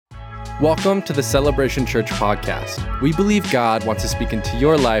Welcome to the Celebration Church podcast. We believe God wants to speak into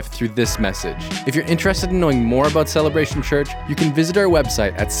your life through this message. If you're interested in knowing more about Celebration Church, you can visit our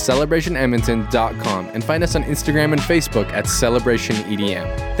website at celebrationedmonton.com and find us on Instagram and Facebook at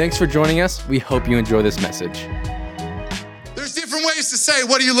celebrationedm. Thanks for joining us. We hope you enjoy this message. There's different ways to say,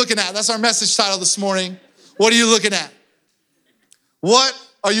 what are you looking at? That's our message title this morning. What are you looking at? What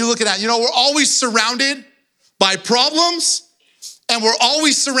are you looking at? You know, we're always surrounded by problems, and we're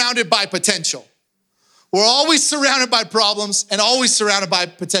always surrounded by potential. We're always surrounded by problems and always surrounded by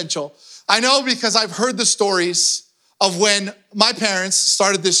potential. I know because I've heard the stories of when my parents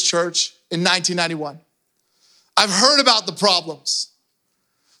started this church in 1991. I've heard about the problems.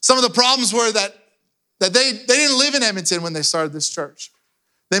 Some of the problems were that they didn't live in Edmonton when they started this church.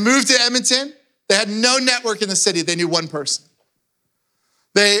 They moved to Edmonton. They had no network in the city. They knew one person.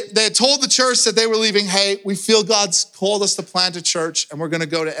 They had told the church that they were leaving, hey, we feel God's called us to plant a church and we're gonna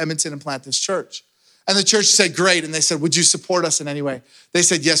go to Edmonton and plant this church. And the church said, great. And they said, would you support us in any way? They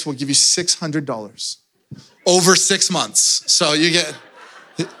said, yes, we'll give you $600 over 6 months. So you get,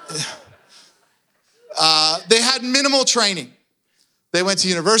 they had minimal training. They went to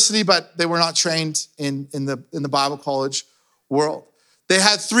university, but they were not trained in the Bible college world. They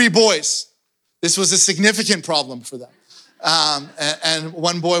had 3 boys. This was a significant problem for them. And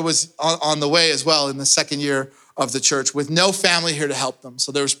one boy was on the way as well in the second year of the church with no family here to help them.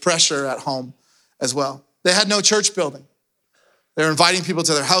 So there was pressure at home as well. They had no church building. They were inviting people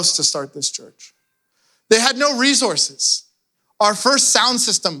to their house to start this church. They had no resources. Our first sound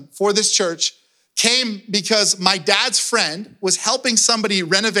system for this church came because my dad's friend was helping somebody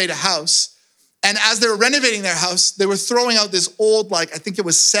renovate a house. And as they were renovating their house, they were throwing out this old, I think it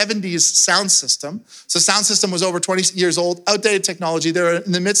was 70s sound system. So sound system was over 20 years old, outdated technology. They were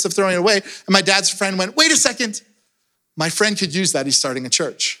in the midst of throwing it away. And my dad's friend went, wait a second. My friend could use that. He's starting a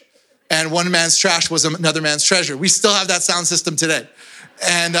church. And one man's trash was another man's treasure. We still have that sound system today.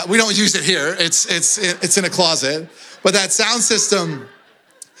 And we don't use it here. It's in a closet. But that sound system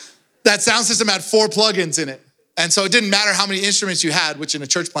had 4 plugins in it. And so it didn't matter how many instruments you had, which in a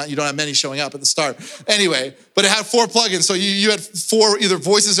church plant, you don't have many showing up at the start. Anyway, but it had 4 plugins. So you had 4 either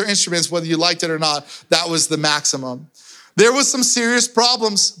voices or instruments, whether you liked it or not. That was the maximum. There was some serious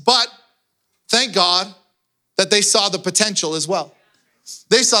problems, but thank God that they saw the potential as well.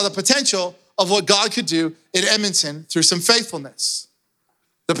 They saw the potential of what God could do in Edmonton through some faithfulness.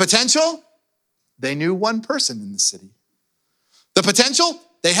 The potential, they knew one person in the city. The potential,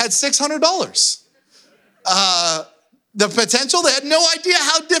 they had $600. The potential, they had no idea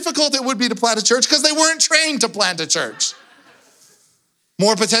how difficult it would be to plant a church because they weren't trained to plant a church.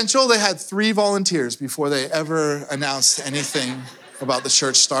 More potential, they had 3 volunteers before they ever announced anything about the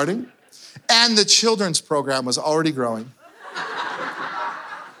church starting. And the children's program was already growing.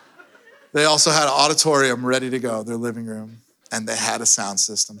 They also had an auditorium ready to go, their living room, and they had a sound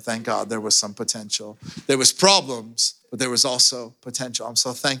system. Thank God there was some potential. There was problems, but there was also potential. I'm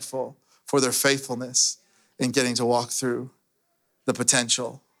so thankful for their faithfulness in getting to walk through the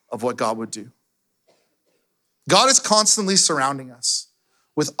potential of what God would do. God is constantly surrounding us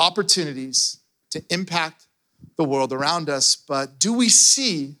with opportunities to impact the world around us, but do we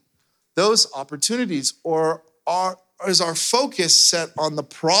see those opportunities, or is our focus set on the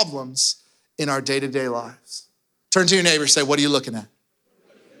problems in our day-to-day lives? Turn to your neighbor and say, what are you looking at?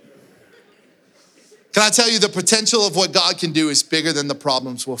 Can I tell you the potential of what God can do is bigger than the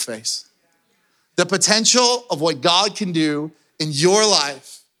problems we'll face? The potential of what God can do in your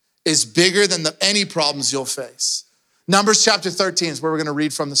life is bigger than any problems you'll face. Numbers chapter 13 is where we're going to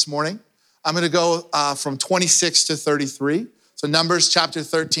read from this morning. I'm going to go from 26 to 33. So Numbers chapter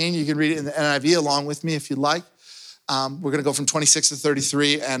 13, you can read it in the NIV along with me if you'd like. We're going to go from 26 to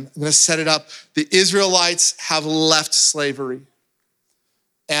 33, and I'm going to set it up. The Israelites have left slavery,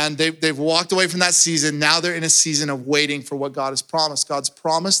 and they've walked away from that season. Now they're in a season of waiting for what God has promised. God's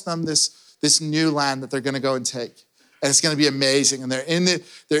promised them this new land that they're going to go and take. And it's going to be amazing. And they're in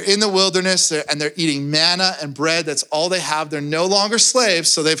the wilderness, and they're eating manna and bread. That's all they have. They're no longer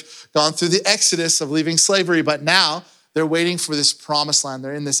slaves. So they've gone through the exodus of leaving slavery, but now they're waiting for this promised land.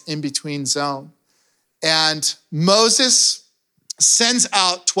 They're in this in-between zone. And Moses sends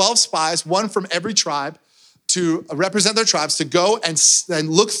out 12 spies, one from every tribe, to represent their tribes, to go and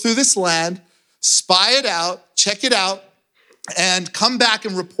look through this land, spy it out, check it out, and come back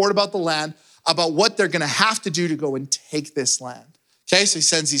and report about the land, about what they're gonna have to do to go and take this land. Okay, so he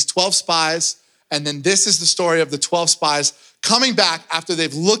sends these 12 spies, and then this is the story of the 12 spies coming back after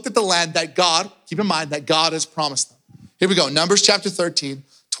they've looked at the land that God, keep in mind, that God has promised them. Here we go, Numbers chapter 13,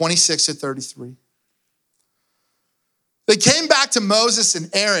 26 to 33. They came back to Moses and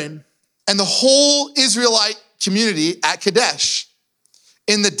Aaron and the whole Israelite community at Kadesh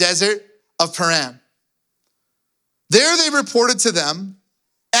in the desert of Paran. There they reported to them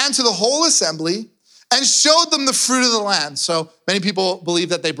and to the whole assembly and showed them the fruit of the land. So many people believe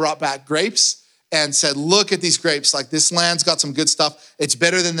that they brought back grapes and said, look at these grapes. Like, this land's got some good stuff. It's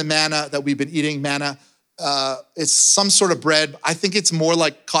better than the manna that we've been eating. Manna, it's some sort of bread. I think it's more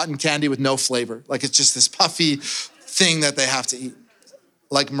like cotton candy with no flavor. Like, it's just this puffy thing that they have to eat.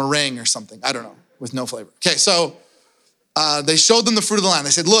 Like meringue or something. I don't know, with no flavor. Okay, so they showed them the fruit of the land.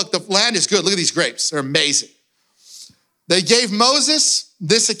 They said, look, the land is good. Look at these grapes. They're amazing. They gave Moses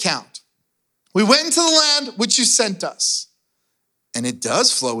this account. We went into the land which you sent us, and it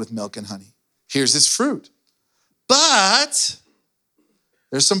does flow with milk and honey. Here's its fruit. But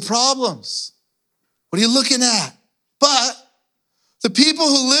there's some problems. What are you looking at? But the people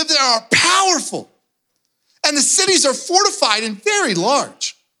who live there are powerful, and the cities are fortified and very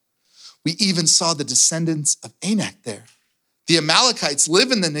large. We even saw the descendants of Anak there. The Amalekites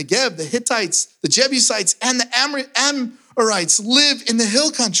live in the Negev, the Hittites, the Jebusites, and the Amorites live in the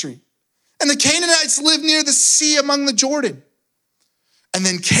hill country. And the Canaanites live near the sea among the Jordan. And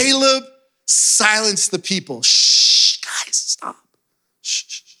then Caleb silenced the people. Shh, guys, stop. Shh,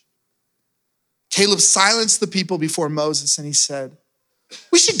 shh. Caleb silenced the people before Moses, and he said,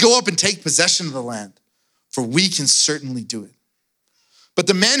 we should go up and take possession of the land, for we can certainly do it. But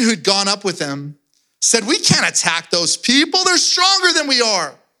the men who'd gone up with him said, we can't attack those people. They're stronger than we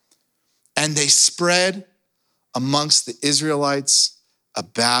are. And they spread amongst the Israelites a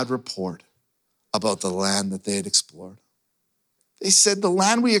bad report about the land that they had explored. They said, the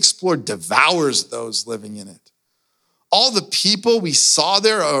land we explored devours those living in it. All the people we saw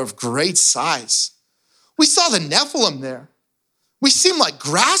there are of great size. We saw the Nephilim there. We seemed like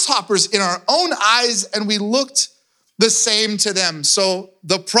grasshoppers in our own eyes, and we looked the same to them. So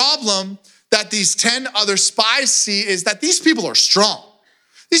the problem that these 10 other spies see is that these people are strong.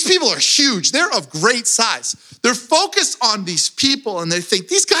 These people are huge. They're of great size. They're focused on these people, and they think,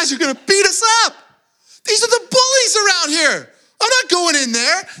 these guys are going to beat us up. These are the bullies around here. I'm not going in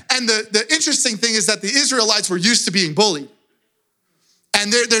there. And the interesting thing is that the Israelites were used to being bullied.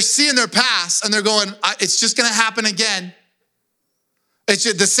 And they're seeing their past, and they're going, it's just going to happen again. It's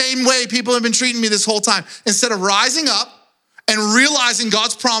just the same way people have been treating me this whole time. Instead of rising up and realizing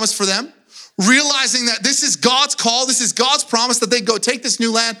God's promise for them, realizing that this is God's call, this is God's promise that they go take this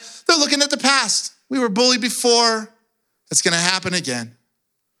new land, they're looking at the past. We were bullied before. It's going to happen again.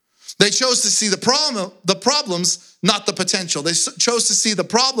 They chose to see the problems, not the potential. They chose to see the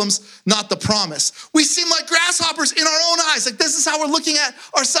problems, not the promise. We seem like grasshoppers in our own eyes. Like, this is how we're looking at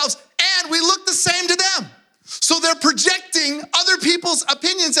ourselves, and we look the same to them. So they're projecting other people's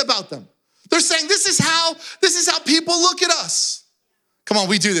opinions about them. They're saying, this is how people look at us. Come on,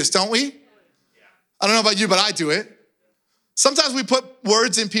 we do this, don't we? I don't know about you, but I do it. Sometimes we put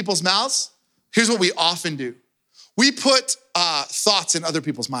words in people's mouths. Here's what we often do. We put thoughts in other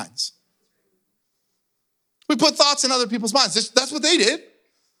people's minds. We put thoughts in other people's minds. That's what they did.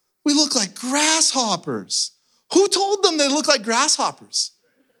 We look like grasshoppers. Who told them they look like grasshoppers?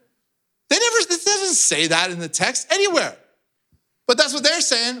 It doesn't say that in the text anywhere. But that's what they're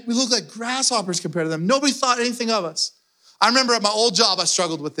saying. We look like grasshoppers compared to them. Nobody thought anything of us. I remember at my old job, I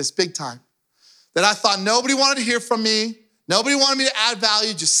struggled with this big time. That I thought nobody wanted to hear from me. Nobody wanted me to add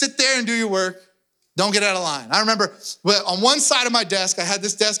value. Just sit there and do your work. Don't get out of line. I remember on one side of my desk, I had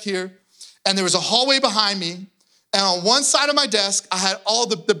this desk here, and there was a hallway behind me. And on one side of my desk, I had all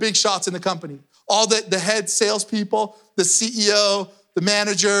the big shots in the company. All the head salespeople, the CEO, the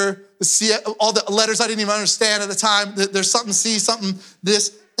manager, all the letters I didn't even understand at the time. There's something C, something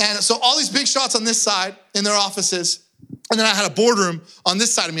this. And so all these big shots on this side in their offices. And then I had a boardroom on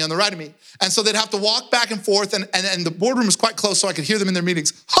this side of me, on the right of me. And so they'd have to walk back and forth, and the boardroom was quite close, so I could hear them in their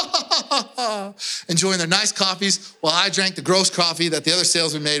meetings, enjoying their nice coffees while I drank the gross coffee that the other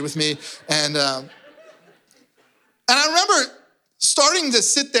salesman made with me. And I remember starting to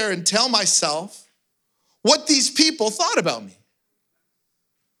sit there and tell myself what these people thought about me.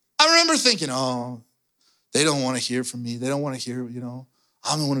 I remember thinking, oh, they don't want to hear from me. They don't want to hear,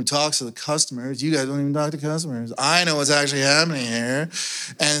 I'm the one who talks to the customers. You guys don't even talk to customers. I know what's actually happening here.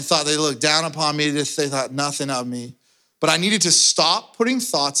 And thought they looked down upon me. They thought nothing of me. But I needed to stop putting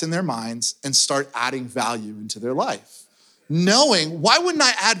thoughts in their minds and start adding value into their life. Knowing, why wouldn't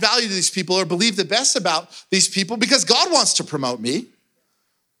I add value to these people or believe the best about these people? Because God wants to promote me.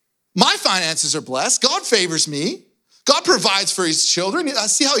 My finances are blessed. God favors me. God provides for his children. I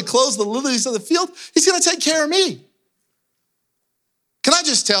see how he clothes the lilies of the field. He's going to take care of me. Can I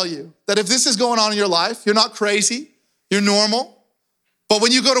just tell you that if this is going on in your life, you're not crazy, you're normal, But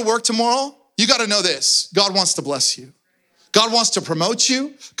when you go to work tomorrow, you got to know this. God wants to bless you. God wants to promote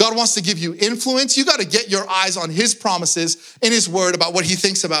you. God wants to give you influence. You got to get your eyes on his promises in his word about what he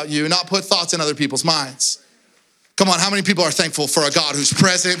thinks about you, not put thoughts in other people's minds. Come on, how many people are thankful for a God who's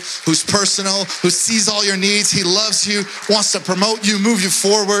present, who's personal, who sees all your needs? He loves you, wants to promote you, move you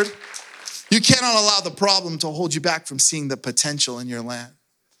forward. You cannot allow the problem to hold you back from seeing the potential in your land.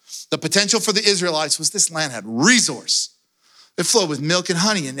 The potential for the Israelites was this land had resource. It flowed with milk and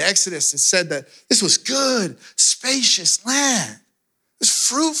honey. In Exodus, it said that this was good, spacious land. It was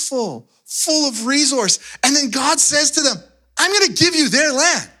fruitful, full of resource. And then God says to them, I'm going to give you their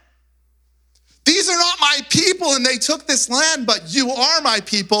land. These are not my people, and they took this land, but you are my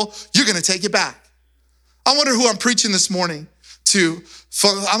people. You're going to take it back. I wonder who I'm preaching this morning to.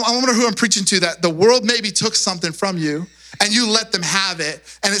 I wonder who I'm preaching to, that the world maybe took something from you and you let them have it,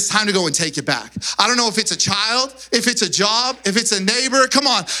 and it's time to go and take it back. I don't know if it's a child, if it's a job, if it's a neighbor, come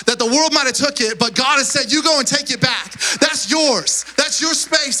on, that the world might have took it, but God has said, you go and take it back. That's yours. That's your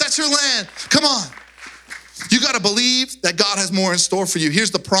space. That's your land. Come on. You got to believe that God has more in store for you.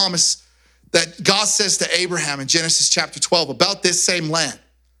 Here's the promise that God says to Abraham in Genesis chapter 12 about this same land.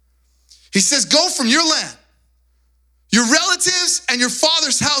 He says, go from your land, your relatives and your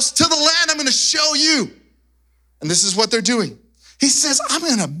father's house to the land I'm going to show you. And this is what they're doing. He says, I'm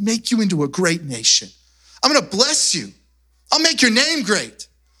going to make you into a great nation. I'm going to bless you. I'll make your name great.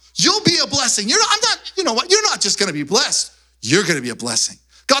 You'll be a blessing. You know what? You're not just going to be blessed. You're going to be a blessing.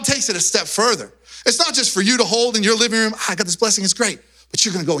 God takes it a step further. It's not just for you to hold in your living room. I got this blessing. It's great. But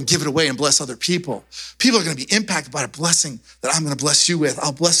you're going to go and give it away and bless other people. People are going to be impacted by a blessing that I'm going to bless you with.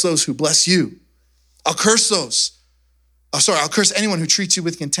 I'll bless those who bless you. I'll curse those. I'll curse anyone who treats you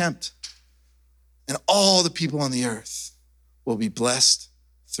with contempt. And all the people on the earth will be blessed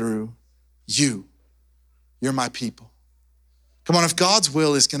through you. You're my people. Come on, if God's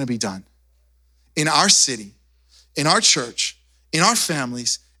will is going to be done in our city, in our church, in our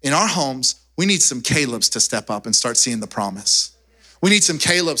families, in our homes, we need some Calebs to step up and start seeing the promise. We need some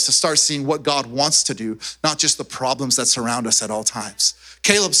Calebs to start seeing what God wants to do, not just the problems that surround us at all times.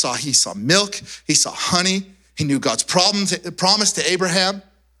 Caleb saw milk, he saw honey, he knew God's promise to Abraham.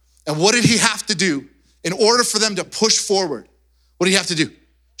 And what did he have to do in order for them to push forward? What did he have to do?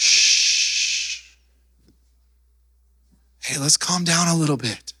 Shh. Hey, let's calm down a little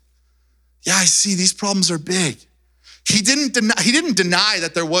bit. Yeah, I see these problems are big. He didn't deny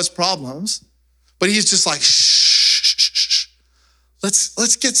that there was problems, but he's just like, shh.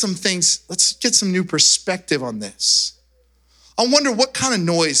 Let's get some things, let's get some new perspective on this. I wonder what kind of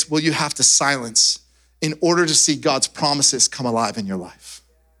noise will you have to silence in order to see God's promises come alive in your life?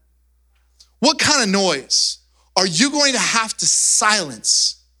 What kind of noise are you going to have to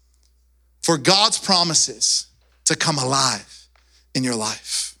silence for God's promises to come alive in your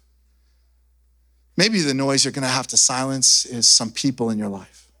life? Maybe the noise you're going to have to silence is some people in your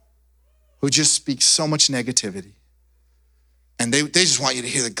life who just speak so much negativity. And they just want you to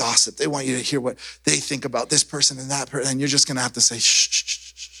hear the gossip. They want you to hear what they think about this person and that person. And you're just going to have to say,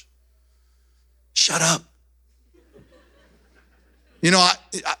 shh. Shut up. You know,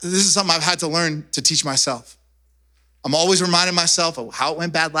 this is something I've had to learn to teach myself. I'm always reminding myself of how it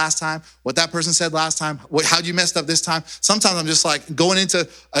went bad last time, what that person said last time, how you messed up this time. Sometimes I'm just like going into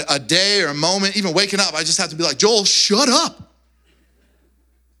a day or a moment, even waking up, I just have to be like, Joel, shut up.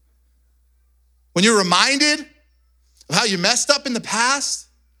 When you're reminded of how you messed up in the past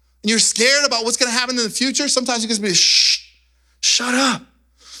and you're scared about what's going to happen in the future, sometimes you just be, shut up.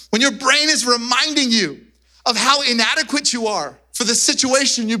 When your brain is reminding you of how inadequate you are for the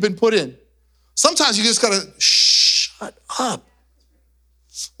situation you've been put in, sometimes you just got to shut up.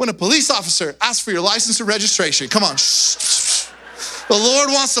 When a police officer asks for your license and registration, come on. The Lord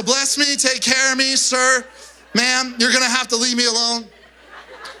wants to bless me, take care of me, sir. Ma'am, you're going to have to leave me alone.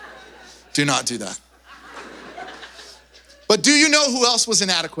 Do not do that. But do you know who else was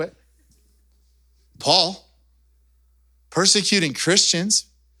inadequate? Paul, persecuting Christians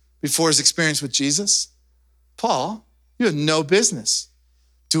before his experience with Jesus. Paul, you had no business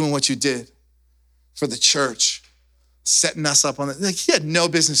doing what you did for the church, setting us up on it. Like, he had no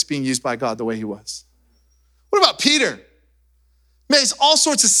business being used by God the way he was. What about Peter? Makes all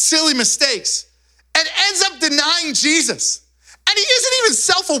sorts of silly mistakes and ends up denying Jesus. And he isn't even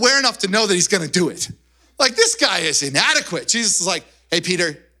self-aware enough to know that he's going to do it. Like, this guy is inadequate. Jesus is like, hey,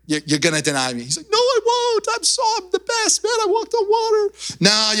 Peter, you're going to deny me. He's like, no, I won't. I'm the best, man. I walked on water.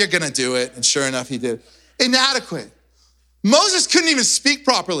 No, you're going to do it. And sure enough, he did. Inadequate. Moses couldn't even speak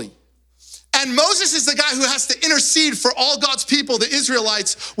properly. And Moses is the guy who has to intercede for all God's people, the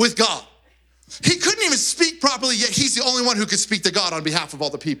Israelites, with God. He couldn't even speak properly, yet he's the only one who could speak to God on behalf of all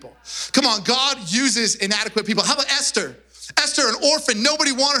the people. Come on, God uses inadequate people. How about Esther? Esther, an orphan,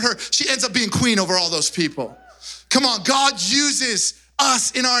 nobody wanted her. She ends up being queen over all those people. Come on, God uses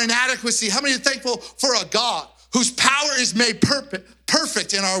us in our inadequacy. How many are thankful for a God whose power is made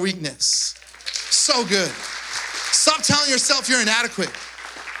perfect in our weakness? So good. Stop telling yourself you're inadequate.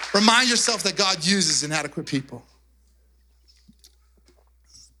 Remind yourself that God uses inadequate people.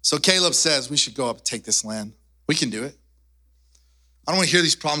 So Caleb says we should go up and take this land. We can do it. I don't want to hear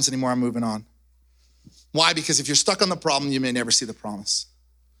these problems anymore. I'm moving on. Why? Because if you're stuck on the problem, you may never see the promise.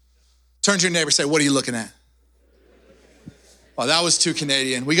 Turn to your neighbor and say, what are you looking at? Oh, that was too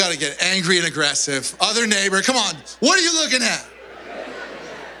Canadian. We got to get angry and aggressive. Other neighbor, come on. What are you looking at?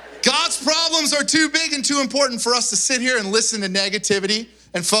 God's problems are too big and too important for us to sit here and listen to negativity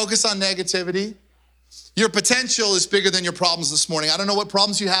and focus on negativity. Your potential is bigger than your problems this morning. I don't know what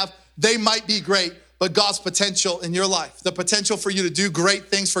problems you have. They might be great, but God's potential in your life, the potential for you to do great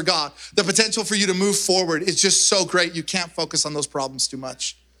things for God, the potential for you to move forward is just so great. You can't focus on those problems too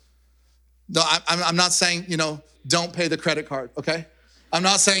much. No, I'm not saying, don't pay the credit card, okay? I'm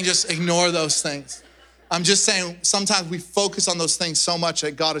not saying just ignore those things. I'm just saying sometimes we focus on those things so much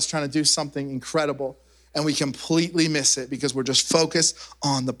that God is trying to do something incredible and we completely miss it because we're just focused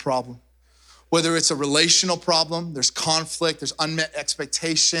on the problem. Whether it's a relational problem, there's conflict, there's unmet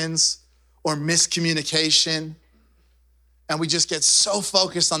expectations or miscommunication. And we just get so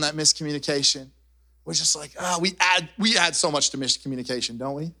focused on that miscommunication. We're just like, we add so much to miscommunication,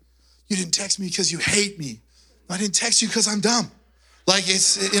 don't we? You didn't text me because you hate me. I didn't text you because I'm dumb. Like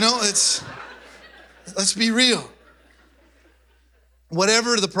let's be real.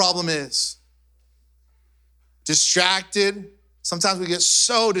 Whatever the problem is, distracted. Sometimes we get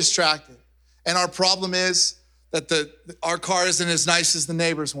so distracted. And our problem is that our car isn't as nice as the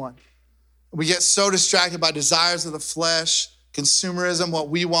neighbor's one. We get so distracted by desires of the flesh, consumerism, what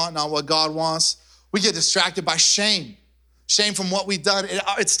we want, not what God wants. We get distracted by shame. Shame from what we've done.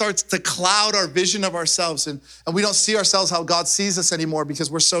 It starts to cloud our vision of ourselves. And we don't see ourselves how God sees us anymore because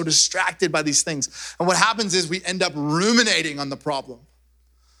we're so distracted by these things. And what happens is we end up ruminating on the problem.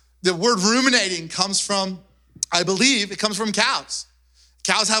 The word ruminating comes from, I believe, it comes from cows.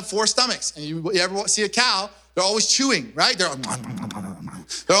 Cows have 4 stomachs. And you ever see a cow, they're always chewing, right? They're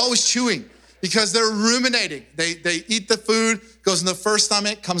always chewing because they're ruminating. They eat the food, goes in the first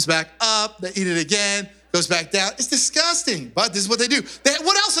stomach, comes back up, they eat it again, goes back down. It's disgusting, but this is what they do.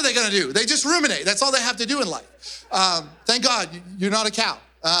 What else are they gonna do? They just ruminate. That's all they have to do in life. Thank God you're not a cow.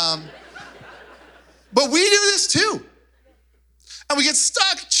 But we do this too. And we get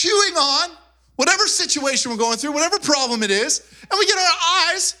stuck chewing on whatever situation we're going through, whatever problem it is, and we get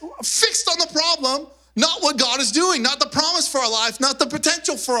our eyes fixed on the problem, not what God is doing, not the promise for our life, not the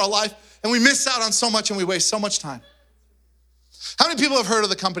potential for our life, and we miss out on so much and we waste so much time. How many people have heard of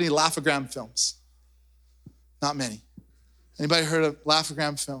the company Laugh-O-Gram Films? Not many. Anybody heard of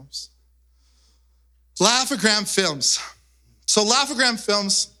Laugh-O-Gram Films? Laugh-O-Gram Films. So Laugh-O-Gram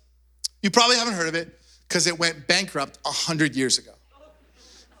Films, you probably haven't heard of it because it went bankrupt 100 years ago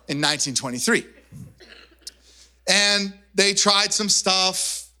in 1923. And they tried some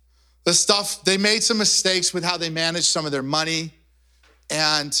stuff. They made some mistakes with how they managed some of their money.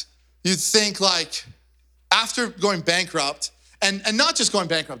 And you'd think like, after going bankrupt, and not just going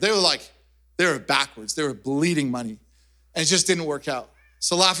bankrupt, they were backwards. They were bleeding money. And it just didn't work out.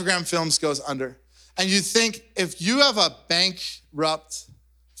 So Laugh-O-Gram Films goes under. And you think if you have a bankrupt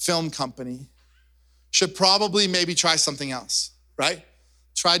film company, should probably maybe try something else, right?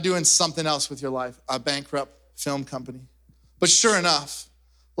 Try doing something else with your life, a bankrupt film company. But sure enough,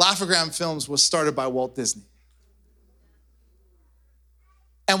 Laugh-O-Gram Films was started by Walt Disney.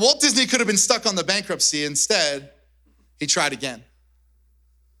 And Walt Disney could have been stuck on the bankruptcy. Instead, he tried again.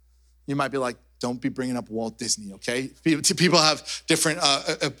 You might be like, don't be bringing up Walt Disney, okay? People have different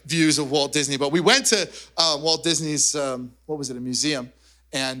views of Walt Disney, but we went to Walt Disney's, a museum,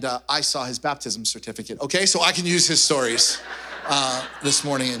 and I saw his baptism certificate, okay? So I can use his stories this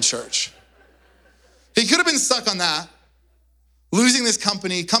morning in church. He could have been stuck on that, losing this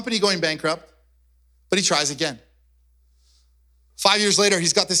company going bankrupt, but he tries again. 5 years later,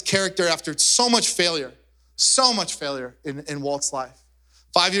 he's got this character after so much failure in Walt's life.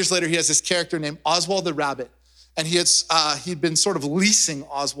 5 years later, he has this character named Oswald the Rabbit. And he'd been sort of leasing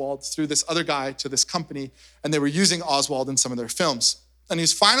Oswald through this other guy to this company, and they were using Oswald in some of their films. And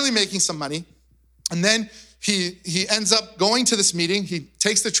he's finally making some money. And then he ends up going to this meeting. He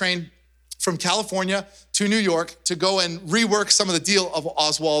takes the train from California to New York to go and rework some of the deal of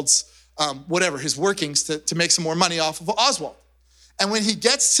Oswald's, his workings to make some more money off of Oswald. And when he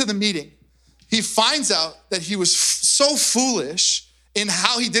gets to the meeting, he finds out that he was so foolish in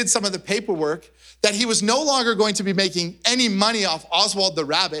how he did some of the paperwork that he was no longer going to be making any money off Oswald the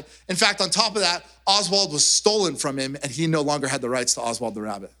rabbit. In fact, on top of that, Oswald was stolen from him and he no longer had the rights to Oswald the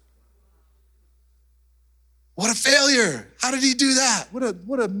rabbit. What a failure. How did he do that?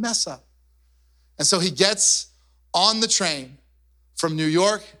 What a mess up. And so he gets on the train from New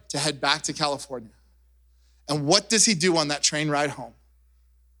York to head back to California. And what does he do on that train ride home?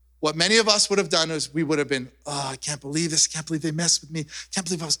 What many of us would have done is we would have been, I can't believe this. I can't believe they messed with me. I can't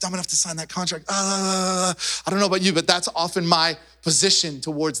believe I was dumb enough to sign that contract. I don't know about you, but that's often my position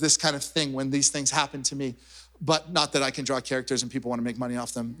towards this kind of thing when these things happen to me. But not that I can draw characters and people want to make money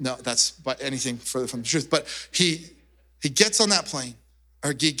off them. No, that's but anything further from the truth. But he gets on that plane,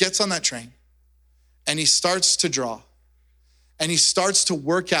 or he gets on that train, and he starts to draw. And he starts to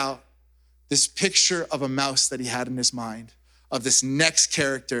work out this picture of a mouse that he had in his mind, of this next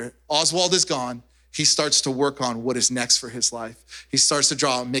character. Oswald is gone. He starts to work on what is next for his life. He starts to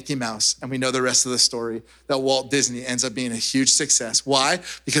draw Mickey Mouse, and we know the rest of the story, that Walt Disney ends up being a huge success. Why?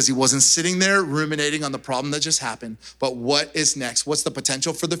 Because he wasn't sitting there ruminating on the problem that just happened, but what is next? What's the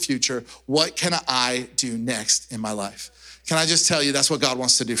potential for the future? What can I do next in my life? Can I just tell you, that's what God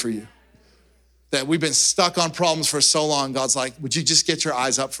wants to do for you? That we've been stuck on problems for so long. God's like, would you just get your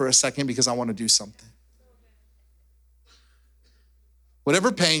eyes up for a second because I want to do something?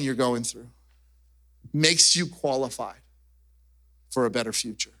 Whatever pain you're going through makes you qualified for a better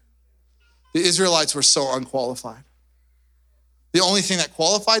future. The Israelites were so unqualified. The only thing that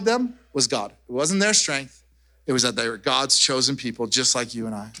qualified them was God. It wasn't their strength. It was that they were God's chosen people, just like you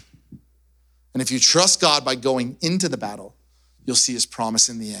and I. And if you trust God by going into the battle, you'll see his promise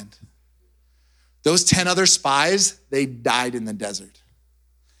in the end. Those 10 other spies, they died in the desert.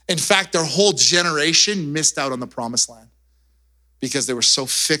 In fact, their whole generation missed out on the promised land because they were so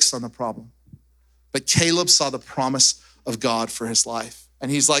fixed on the problem. But Caleb saw the promise of God for his life. And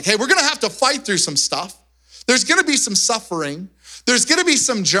he's like, hey, we're gonna have to fight through some stuff. There's gonna be some suffering. There's gonna be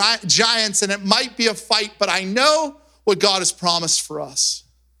some giants, and it might be a fight, but I know what God has promised for us.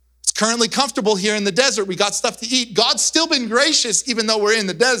 It's currently comfortable here in the desert. We got stuff to eat. God's still been gracious even though we're in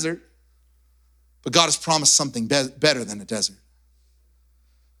the desert. But God has promised something better than a desert.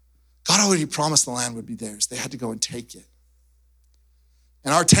 God already promised the land would be theirs. They had to go and take it.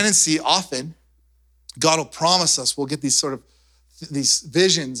 And our tendency often, God will promise us, we'll get these sort of these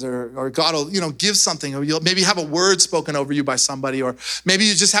visions, or God will, give something, or you'll maybe have a word spoken over you by somebody, or maybe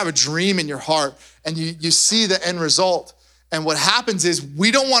you just have a dream in your heart and you see the end result. And what happens is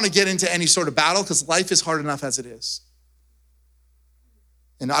we don't want to get into any sort of battle because life is hard enough as it is.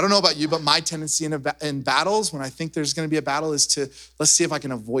 And I don't know about you, but my tendency in battles, when I think there's going to be a battle, is to, let's see if I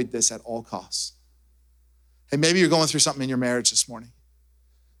can avoid this at all costs. Hey, maybe you're going through something in your marriage this morning,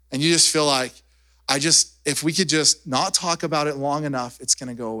 and you just feel like, if we could just not talk about it long enough, it's going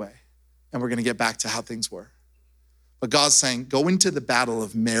to go away, and we're going to get back to how things were. But God's saying, go into the battle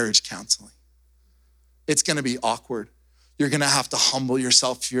of marriage counseling. It's going to be awkward. You're going to have to humble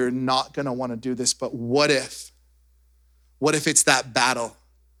yourself. You're not going to want to do this, but what if it's that battle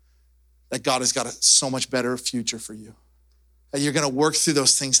that God has got a so much better future for you? That you're going to work through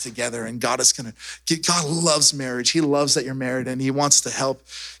those things together, and God loves marriage. He loves that you're married, and he wants to help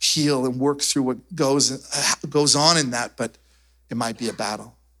heal and work through what goes on in that, but it might be a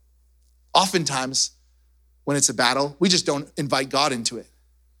battle. Oftentimes, when it's a battle, we just don't invite God into it.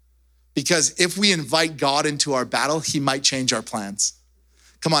 Because if we invite God into our battle, he might change our plans.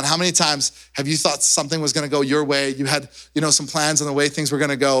 Come on, how many times have you thought something was going to go your way? You had, some plans on the way things were going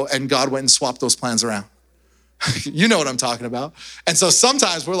to go, and God went and swapped those plans around. You know what I'm talking about. And so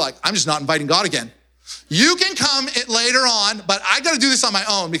sometimes we're like, I'm just not inviting God again. You can come later on, but I got to do this on my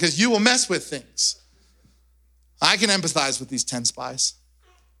own because you will mess with things. I can empathize with these 10 spies.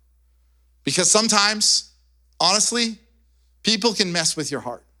 Because sometimes, honestly, people can mess with your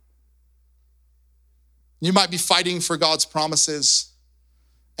heart. You might be fighting for God's promises,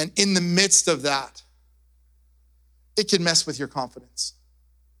 and in the midst of that, it can mess with your confidence.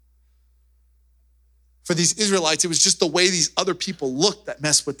 For these Israelites, it was just the way these other people looked that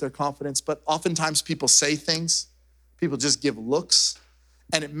messed with their confidence. But oftentimes people say things, people just give looks,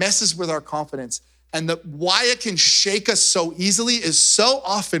 and it messes with our confidence. And why it can shake us so easily is so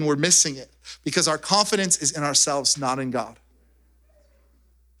often we're missing it because our confidence is in ourselves, not in God.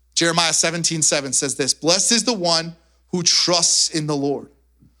 Jeremiah 17:7 says this, blessed is the one who trusts in the Lord,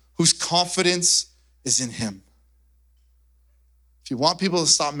 whose confidence is in him. If you want people to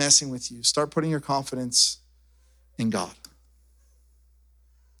stop messing with you, start putting your confidence in God.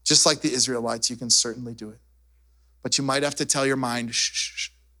 Just like the Israelites, you can certainly do it. But you might have to tell your mind, shh,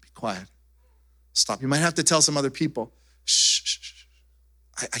 be quiet. Stop. You might have to tell some other people, shh, shh, shh.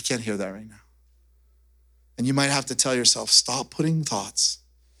 I can't hear that right now. And you might have to tell yourself, stop putting thoughts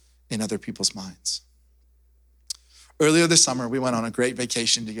in other people's minds. Earlier this summer, we went on a great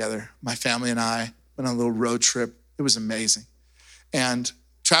vacation together. My family and I went on a little road trip. It was amazing. And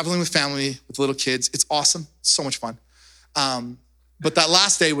traveling with family, with little kids, it's awesome. It's so much fun. But that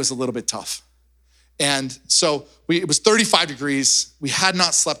last day was a little bit tough. And so it was 35 degrees. We had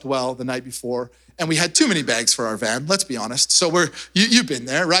not slept well the night before. And we had too many bags for our van, let's be honest. So you've been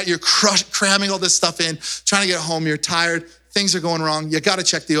there, right? You're cramming all this stuff in, trying to get home. You're tired. Things are going wrong. You got to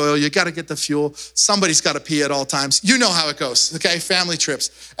check the oil. You got to get the fuel. Somebody's got to pee at all times. You know how it goes, okay? Family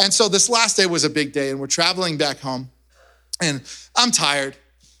trips. And so this last day was a big day, and we're traveling back home. And I'm tired.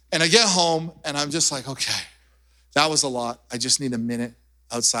 And I get home, and I'm just like, okay, that was a lot. I just need a minute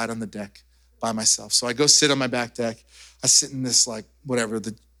outside on the deck by myself. So I go sit on my back deck. I sit in this, like, whatever,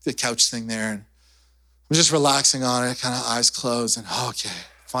 the couch thing there. And I'm just relaxing on it, kind of eyes closed. And okay,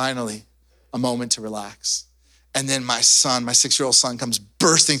 finally, a moment to relax. And then my son, my 6-year-old son, comes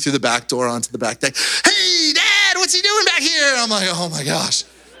bursting through the back door onto the back deck. Hey, Dad, what's he doing back here? And I'm like, oh my gosh.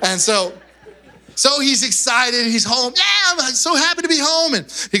 And so he's excited. He's home. Yeah, I'm so happy to be home.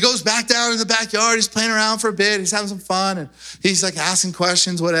 And he goes back down in the backyard. He's playing around for a bit. He's having some fun. And he's like asking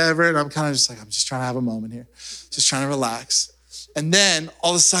questions, whatever. And I'm kind of just like, I'm just trying to have a moment here. Just trying to relax. And then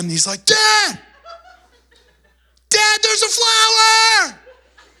all of a sudden he's like, Dad, there's a flower.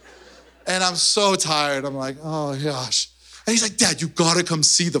 And I'm so tired. I'm like, oh gosh. And he's like, Dad, you gotta come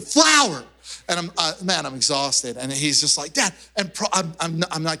see the flower. And I'm exhausted. And he's just like, Dad, and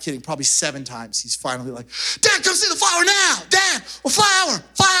I'm not kidding, probably 7 times he's finally like, Dad, come see the flower now. Dad, a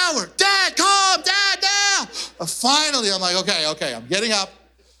flower. Dad, come, Dad, now. Finally, I'm like, okay, I'm getting up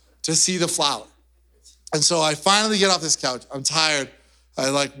to see the flower. And so I finally get off this couch. I'm tired. I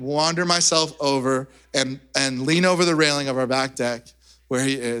like wander myself over and lean over the railing of our back deck where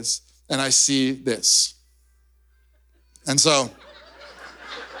he is. And I see this. And so,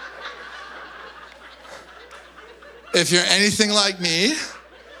 if you're anything like me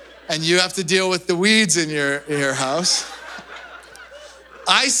and you have to deal with the weeds in your house,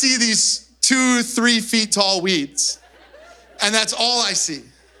 I see these 2-3 feet tall weeds. And that's all I see.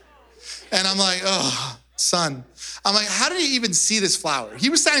 And I'm like, oh, son. I'm like, how did he even see this flower? He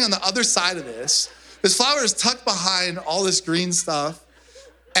was standing on the other side of this. This flower is tucked behind all this green stuff.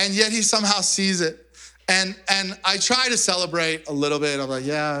 And yet he somehow sees it. And I try to celebrate a little bit. I'm like,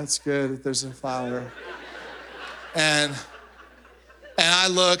 yeah, it's good that there's a flower. And I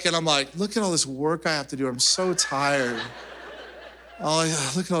look and I'm like, look at all this work I have to do. I'm so tired.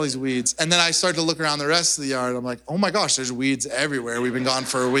 Oh, look at all these weeds. And then I start to look around the rest of the yard. I'm like, oh my gosh, there's weeds everywhere. We've been gone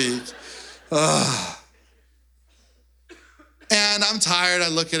for a week. Ugh. And I'm tired. I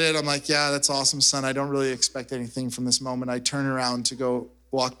look at it. I'm like, yeah, that's awesome, son. I don't really expect anything from this moment. I turn around to go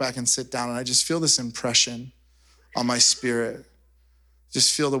walk back and sit down, and I just feel this impression on my spirit.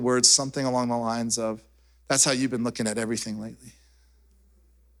 Just feel the words, something along the lines of, that's how you've been looking at everything lately.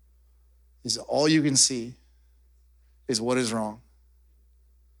 Is all you can see is what is wrong.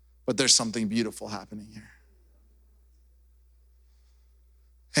 But there's something beautiful happening here.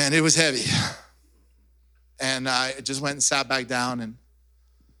 And it was heavy. And I just went and sat back down, and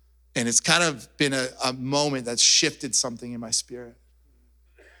it's kind of been a moment that's shifted something in my spirit.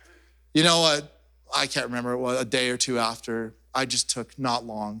 You know what? I can't remember, a day or two after, I just took not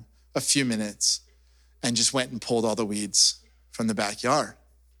long, a few minutes, and just went and pulled all the weeds from the backyard.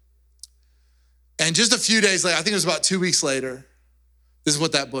 And just a few days later, I think it was about 2 weeks later, this is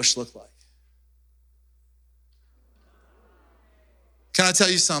what that bush looked like. Can I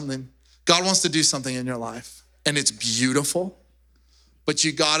tell you something? God wants to do something in your life, and it's beautiful, but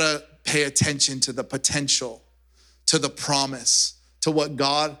you gotta pay attention to the potential, to the promise, to what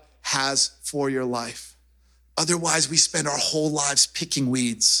God has for your life. Otherwise, we spend our whole lives picking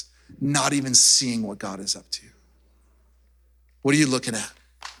weeds, not even seeing what God is up to. What are you looking at?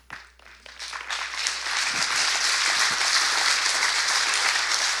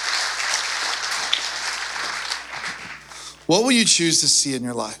 What will you choose to see in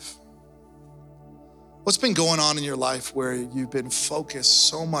your life? What's been going on in your life where you've been focused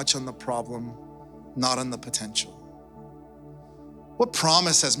so much on the problem, not on the potential? What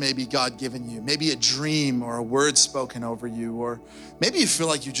promise has maybe God given you? Maybe a dream or a word spoken over you, or maybe you feel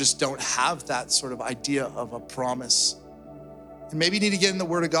like you just don't have that sort of idea of a promise. And maybe you need to get in the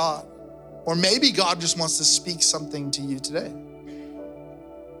Word of God. Or maybe God just wants to speak something to you today.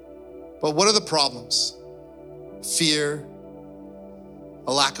 But what are the problems? Fear,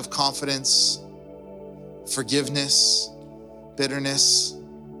 a lack of confidence, forgiveness, bitterness.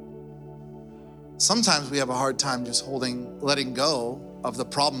 Sometimes we have a hard time just letting go of the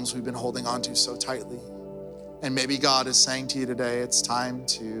problems we've been holding on to so tightly. And maybe God is saying to you today, it's time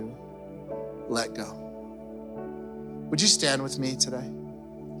to let go. Would you stand with me today?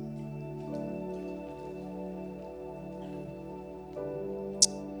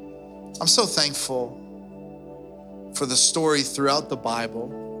 I'm so thankful for the story throughout the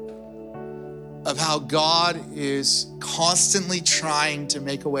Bible of how God is constantly trying to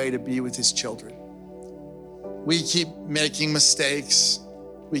make a way to be with his children. We keep making mistakes.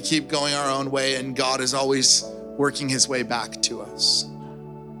 We keep going our own way, and God is always working his way back to us.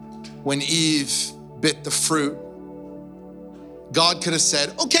 When Eve bit the fruit, God could have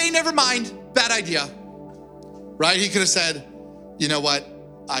said, okay, never mind, bad idea, right? He could have said, you know what?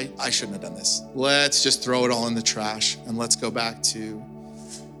 I shouldn't have done this. Let's just throw it all in the trash and let's go back to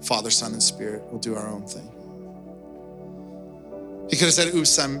Father, Son, and Spirit. We'll do our own thing. He could have said,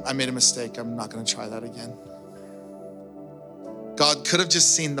 oops, I made a mistake. I'm not gonna try that again. God could have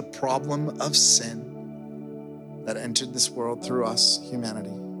just seen the problem of sin that entered this world through us, humanity.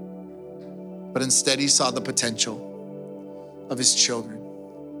 But instead he saw the potential of his children,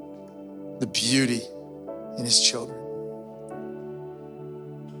 the beauty in his children.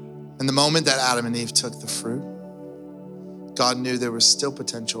 And the moment that Adam and Eve took the fruit, God knew there was still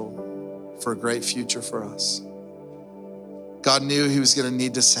potential for a great future for us. God knew he was gonna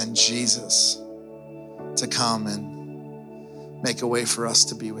need to send Jesus to come and make a way for us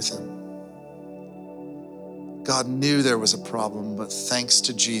to be with him. God knew there was a problem, but thanks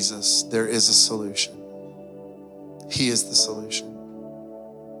to Jesus, there is a solution. He is the solution.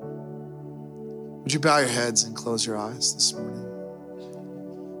 Would you bow your heads and close your eyes this morning?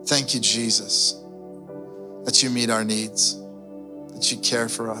 Thank you, Jesus, that you meet our needs, that you care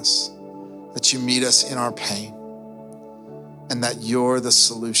for us, that you meet us in our pain, and that you're the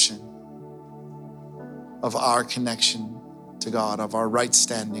solution of our connection to God, of our right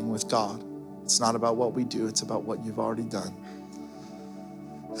standing with God. It's not about what we do, it's about what you've already done.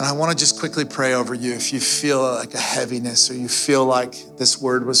 And I want to just quickly pray over you if you feel like a heaviness or you feel like this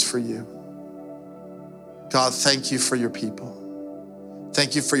word was for you. God, thank you for your people.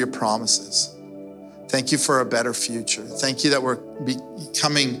 Thank you for your promises. Thank you for a better future. Thank you that we're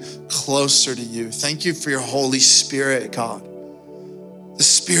becoming closer to you. Thank you for your Holy Spirit, God. The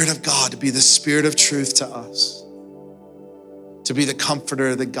Spirit of God to be the Spirit of truth to us, to be the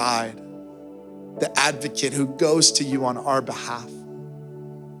comforter, the guide, the advocate who goes to you on our behalf,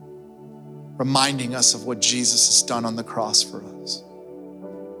 reminding us of what Jesus has done on the cross for us.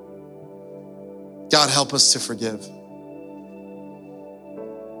 God, help us to forgive.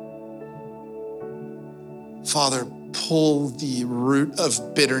 Father, pull the root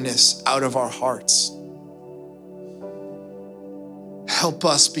of bitterness out of our hearts. Help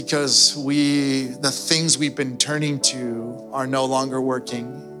us because the things we've been turning to are no longer working.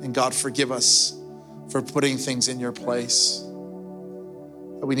 And God, forgive us for putting things in your place.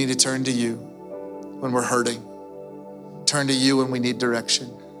 We need to turn to you when we're hurting. Turn to you when we need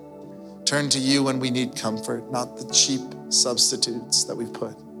direction. Turn to you when we need comfort, not the cheap substitutes that we've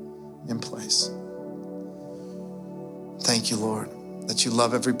put in place. Thank you, Lord, that you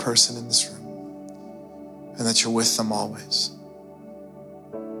love every person in this room and that you're with them always.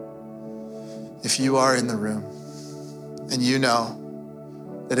 If you are in the room and you know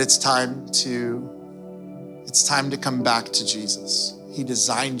that it's time to come back to Jesus. He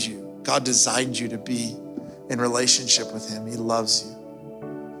designed you. God designed you to be in relationship with him. He loves you.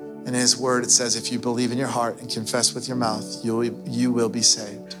 And in his word, it says, if you believe in your heart and confess with your mouth, you will be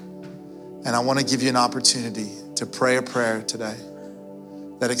saved. And I want to give you an opportunity to pray a prayer today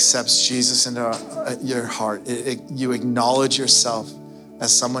that accepts Jesus into your heart. You acknowledge yourself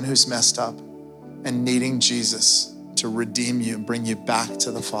as someone who's messed up and needing Jesus to redeem you and bring you back to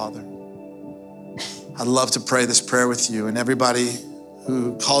the Father. I'd love to pray this prayer with you, and everybody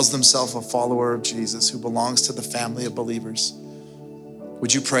who calls themselves a follower of Jesus, who belongs to the family of believers,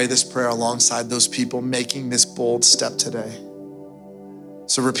 would you pray this prayer alongside those people making this bold step today?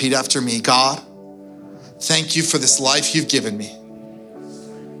 So repeat after me. God, thank you for this life you've given me.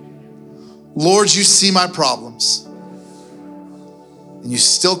 Lord, you see my problems, and you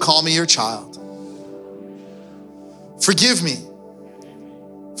still call me your child. Forgive me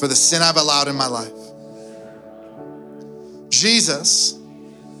for the sin I've allowed in my life. Jesus,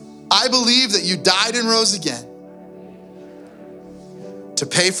 I believe that you died and rose again to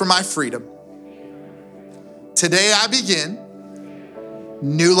pay for my freedom. Today I begin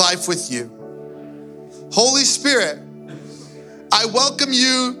new life with you. Holy Spirit, I welcome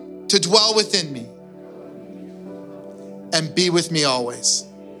you to dwell within me and be with me always.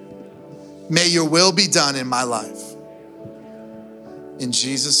 May your will be done in my life. In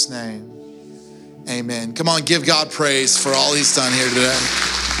Jesus' name, amen. Come on, give God praise for all he's done here today.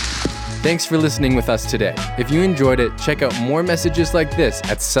 Thanks for listening with us today. If you enjoyed it, check out more messages like this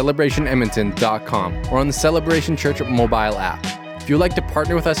at celebrationedmonton.com or on the Celebration Church mobile app. If you'd like to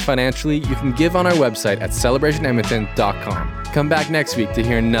partner with us financially, you can give on our website at celebrationedmonton.com. Come back next week to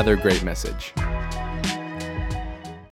hear another great message.